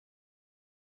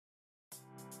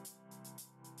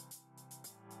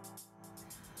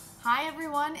Hi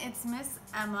everyone, it's Miss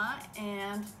Emma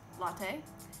and Latte,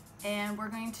 and we're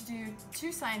going to do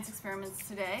two science experiments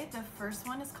today. The first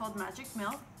one is called Magic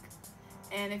Milk,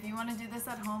 and if you want to do this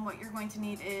at home, what you're going to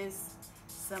need is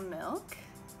some milk,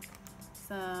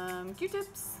 some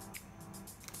Q-tips,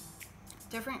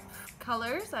 different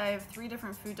colors. I have 3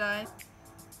 different food dyes.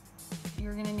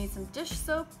 You're going to need some dish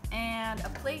soap and a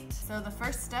plate. So the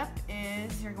first step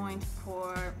is you're going to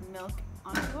pour milk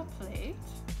onto a plate.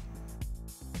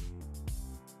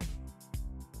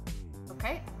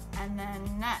 Okay, and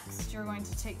then next you're going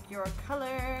to take your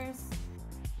colors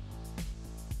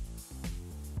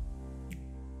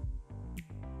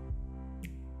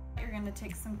you're going to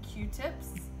take some Q-tips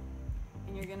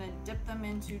and you're going to dip them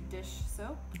into dish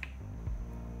soap.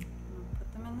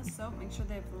 Put them in the soap, make sure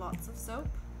they have lots of soap.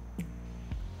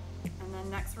 And then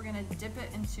next we're going to dip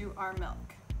it into our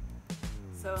milk.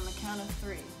 So on the count of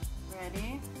 3.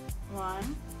 Ready?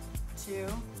 1, 2,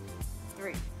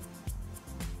 3.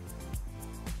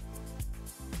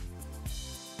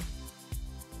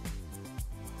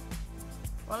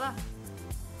 Voila!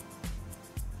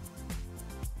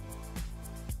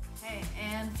 Okay,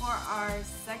 and for our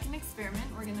second experiment,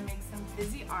 we're going to make some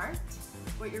fizzy art.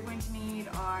 What you're going to need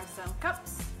are some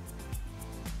cups,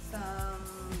 some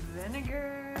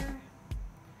vinegar,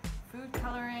 food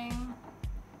coloring,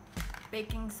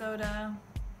 baking soda,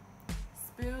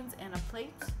 spoons, and a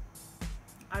plate.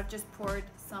 I've just poured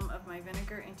some of my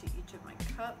vinegar into each of my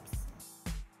cups.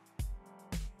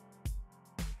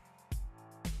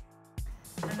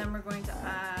 And then we're going to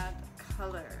add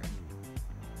color.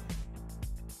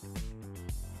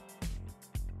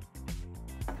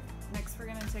 Next we're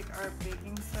going to take our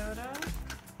baking soda